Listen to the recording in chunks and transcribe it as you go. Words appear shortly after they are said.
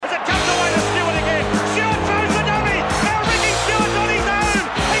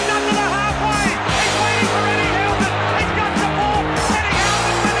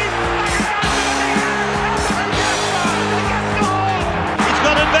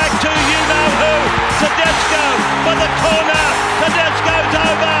corner. Tedesco's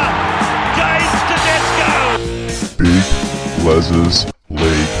over. James Tedesco. Big Les's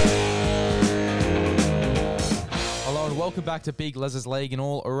League. Hello and welcome back to Big Les's League and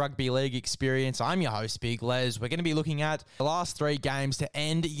all rugby league experience. I'm your host, Big Les. We're going to be looking at the last three games to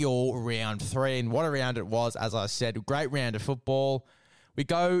end your round three. And what a round it was, as I said. A great round of football. We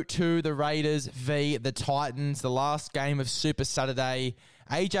go to the Raiders v. the Titans, the last game of Super Saturday.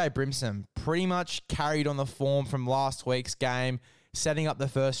 AJ Brimson pretty much carried on the form from last week's game, setting up the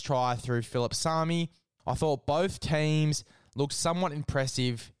first try through Philip Sami. I thought both teams looked somewhat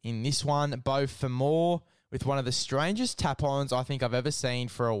impressive in this one, both for more, with one of the strangest tap-ons I think I've ever seen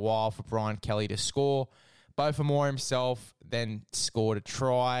for a while for Brian Kelly to score. Beau Fermor himself then scored a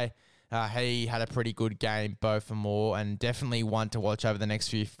try. He had a pretty good game, Beau Fermor, and definitely one to watch over the next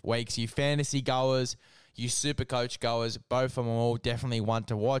few weeks. You fantasy goers, you super coach goers, Beau Fermor definitely one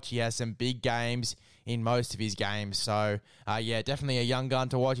to watch. He has some big games in most of his games. So, definitely a young gun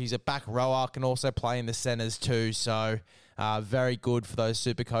to watch. He's a back rower, can also play in the centres too. So, very good for those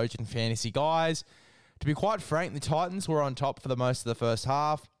super coach and fantasy guys. To be quite frank, the Titans were on top for the most of the first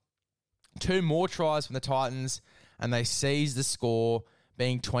half. Two more tries from the Titans, and they seized the score,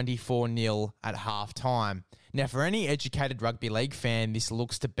 being 24-0 at halftime. Now, for any educated rugby league fan, this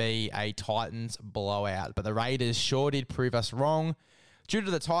looks to be a Titans blowout, but the Raiders sure did prove us wrong. Due to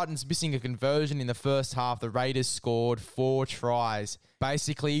the Titans missing a conversion in the first half, the Raiders scored 4 tries.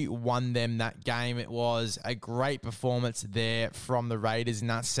 Basically won them that game. It was a great performance there from the Raiders in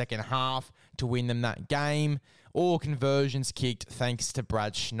that second half to win them that game. All conversions kicked thanks to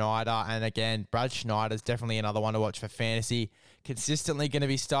Brad Schneider. And again, Brad Schneider is definitely another one to watch for fantasy. Consistently going to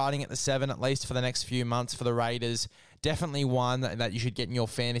be starting at the 7 at least for the next few months for the Raiders. Definitely one that you should get in your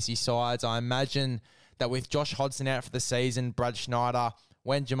fantasy sides. I imagine that with Josh Hodgson out for the season, Brad Schneider,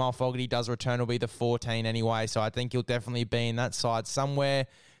 when Jamal Fogarty does return, will be the 14 anyway. So I think he'll definitely be in that side somewhere.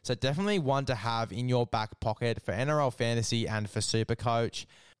 So definitely one to have in your back pocket for NRL fantasy and for Supercoach.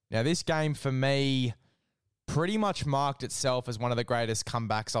 Now this game for me pretty much marked itself as one of the greatest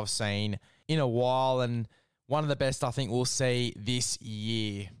comebacks I've seen in a while, and one of the best I think we'll see this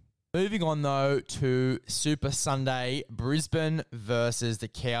year. Moving on, though, to Super Sunday, Brisbane versus the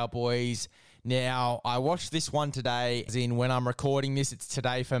Cowboys. Now, I watched this one today, as in when I'm recording this, it's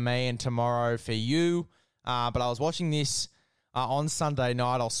today for me and tomorrow for you. But I was watching this on Sunday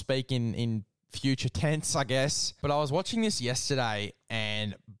night. I'll speak in future tense, I guess. But I was watching this yesterday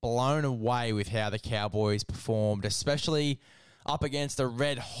and blown away with how the Cowboys performed, especially up against a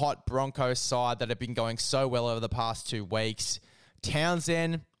red-hot Broncos side that have been going so well over the past 2 weeks.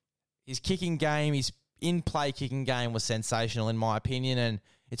 Townsend, his kicking game, his in-play kicking game was sensational in my opinion, and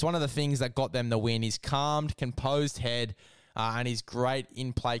it's one of the things that got them the win. His calmed, composed head and his great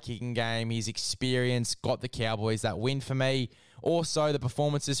in-play kicking game, his experience got the Cowboys that win for me. Also, the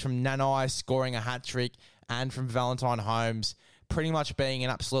performances from Nanai scoring a hat-trick and from Valentine Holmes pretty much being in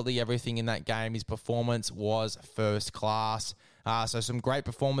absolutely everything in that game. His performance was first class. So some great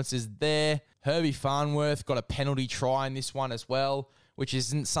performances there. Herbie Farnworth got a penalty try in this one as well, which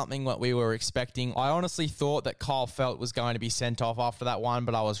isn't something that we were expecting. I honestly thought that Kyle Felt was going to be sent off after that one,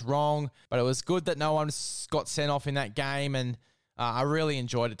 but I was wrong. But it was good that no one got sent off in that game, and I really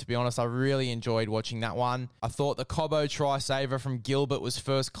enjoyed it, to be honest. I really enjoyed watching that one. I thought the Cobbo try saver from Gilbert was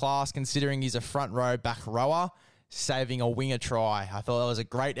first class, considering he's a front row back rower, saving a winger try. I thought that was a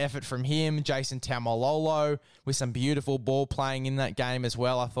great effort from him. Jason Taumalolo with some beautiful ball playing in that game as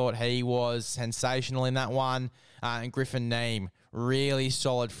well. I thought he was sensational in that one. And Griffin Neame, really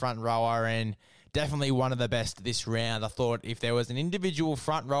solid front rower and definitely one of the best this round. I thought if there was an individual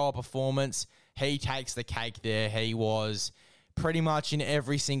front rower performance, he takes the cake there. He was pretty much in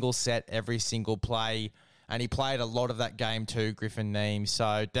every single set, every single play. And he played a lot of that game too, Griffin Neame.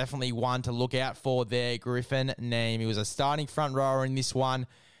 So definitely one to look out for there, Griffin Neame. He was a starting front rower in this one.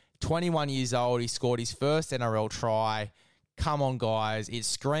 21 years old. He scored his first NRL try. Come on, guys. It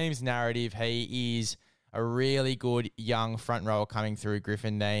screams narrative. He is a really good young front rower coming through,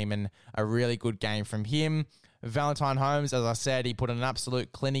 Griffin Neame, and a really good game from him. Valentine Holmes, as I said, he put an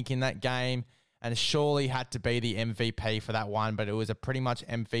absolute clinic in that game and surely had to be the MVP for that one, but it was a pretty much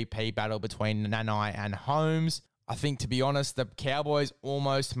MVP battle between Nanai and Holmes. I think, to be honest, the Cowboys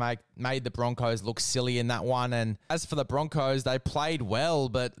almost made the Broncos look silly in that one. And as for the Broncos, they played well,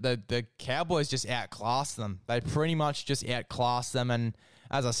 but the Cowboys just outclassed them. They pretty much just outclassed them. And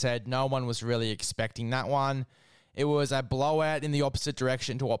as I said, no one was really expecting that one. It was a blowout in the opposite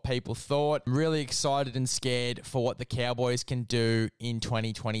direction to what people thought. I'm really excited and scared for what the Cowboys can do in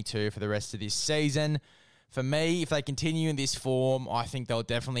 2022 for the rest of this season. For me, if they continue in this form, I think they'll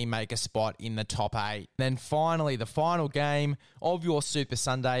definitely make a spot in the top 8. Then finally, the final game of your Super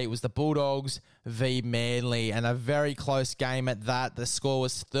Sunday, it was the Bulldogs v Manly, and a very close game at that. The score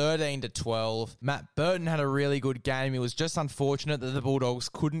was 13-12. Matt Burton had a really good game. It was just unfortunate that the Bulldogs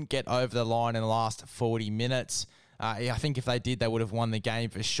couldn't get over the line in the last 40 minutes. I think if they did, they would have won the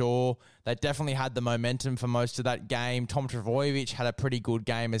game for sure. They definitely had the momentum for most of that game. Tom Trbojevic had a pretty good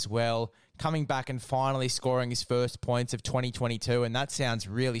game as well, coming back and finally scoring his first points of 2022, and that sounds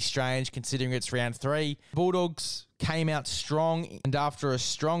really strange considering it's round 3. Bulldogs came out strong, and after a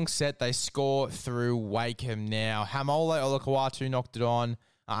strong set, they score through Wakeham now. Haumole Olakau'atu knocked it on,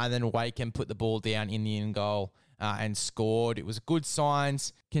 and then Wakeham put the ball down in the in goal. And scored. It was good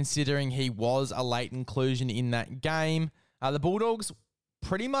signs considering he was a late inclusion in that game. The Bulldogs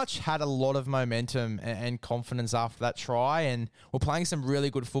pretty much had a lot of momentum and confidence after that try and were playing some really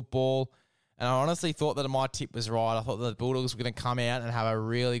good football. And I honestly thought that my tip was right. I thought that the Bulldogs were going to come out and have a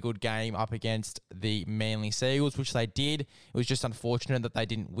really good game up against the Manly Seagulls, which they did. It was just unfortunate that they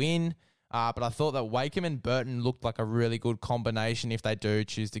didn't win. But I thought that Wakeham and Burton looked like a really good combination if they do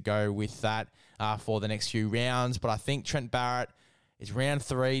choose to go with that for the next few rounds. But I think Trent Barrett is round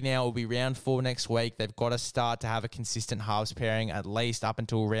 3 now. It will be round 4 next week. They've got to start to have a consistent halves pairing at least up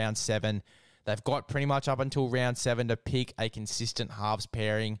until round 7. They've got pretty much up until round 7 to pick a consistent halves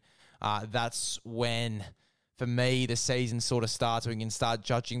pairing. That's when, for me, the season sort of starts. We can start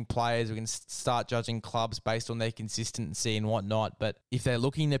judging players. We can start judging clubs based on their consistency and whatnot. But if they're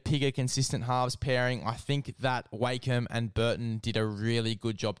looking to pick a consistent halves pairing, I think that Wakeham and Burton did a really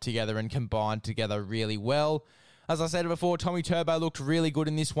good job together and combined together really well. As I said before, Tommy Turbo looked really good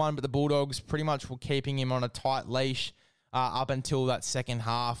in this one, but the Bulldogs pretty much were keeping him on a tight leash up until that second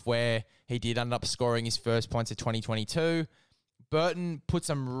half where he did end up scoring his first points of 2022. Burton put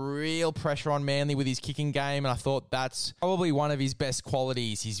some real pressure on Manly with his kicking game, and I thought that's probably one of his best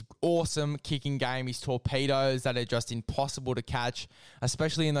qualities. His awesome kicking game, his torpedoes that are just impossible to catch,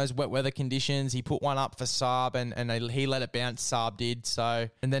 especially in those wet weather conditions. He put one up for Saab, and he let it bounce, Saab did.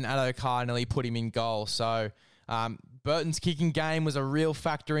 And then Addo-Carr nearly put him in goal. So Burton's kicking game was a real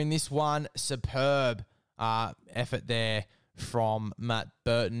factor in this one. Superb effort there from Matt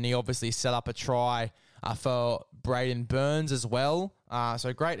Burton. He obviously set up a try for Braden Burns as well.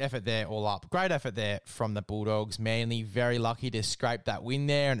 So great effort there all up. Great effort there from the Bulldogs. Manly very lucky to scrape that win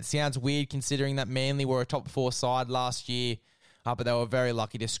there. And it sounds weird considering that Manly were a top 4 side last year. But they were very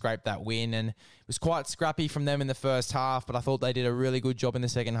lucky to scrape that win. And it was quite scrappy from them in the first half. But I thought they did a really good job in the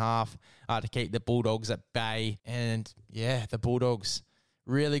second half to keep the Bulldogs at bay. And yeah, the Bulldogs,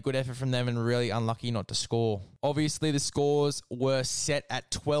 really good effort from them and really unlucky not to score. Obviously, the scores were set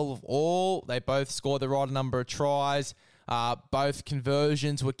at 12 all. They both scored the right number of tries. Both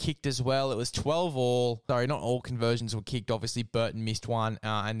conversions were kicked as well. It was 12 all. Sorry, not all conversions were kicked. Obviously, Burton missed one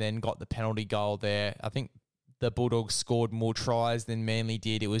and then got the penalty goal there. I think the Bulldogs scored more tries than Manly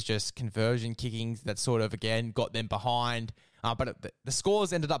did. It was just conversion kicking that sort of, again, got them behind. But the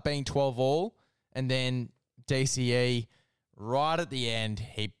scores ended up being 12 all. And then DCE, right at the end,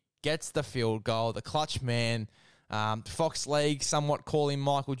 he gets the field goal. The clutch man, Fox League somewhat call him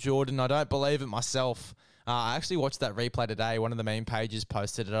Michael Jordan. I don't believe it myself. I actually watched that replay today. One of the main pages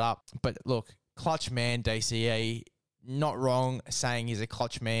posted it up. But look, clutch man DCE, not wrong saying he's a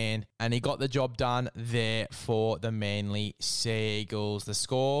clutch man. And he got the job done there for the Manly Seagulls. The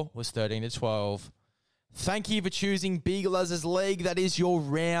score was 13-12. Thank you for choosing Big Les's League. That is your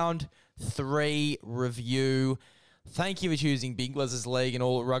round 3 review. Thank you for choosing Big Les's League and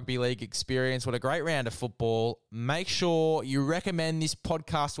all rugby league experience. What a great round of football. Make sure you recommend this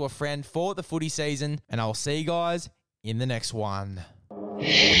podcast to a friend for the footy season, and I'll see you guys in the next one.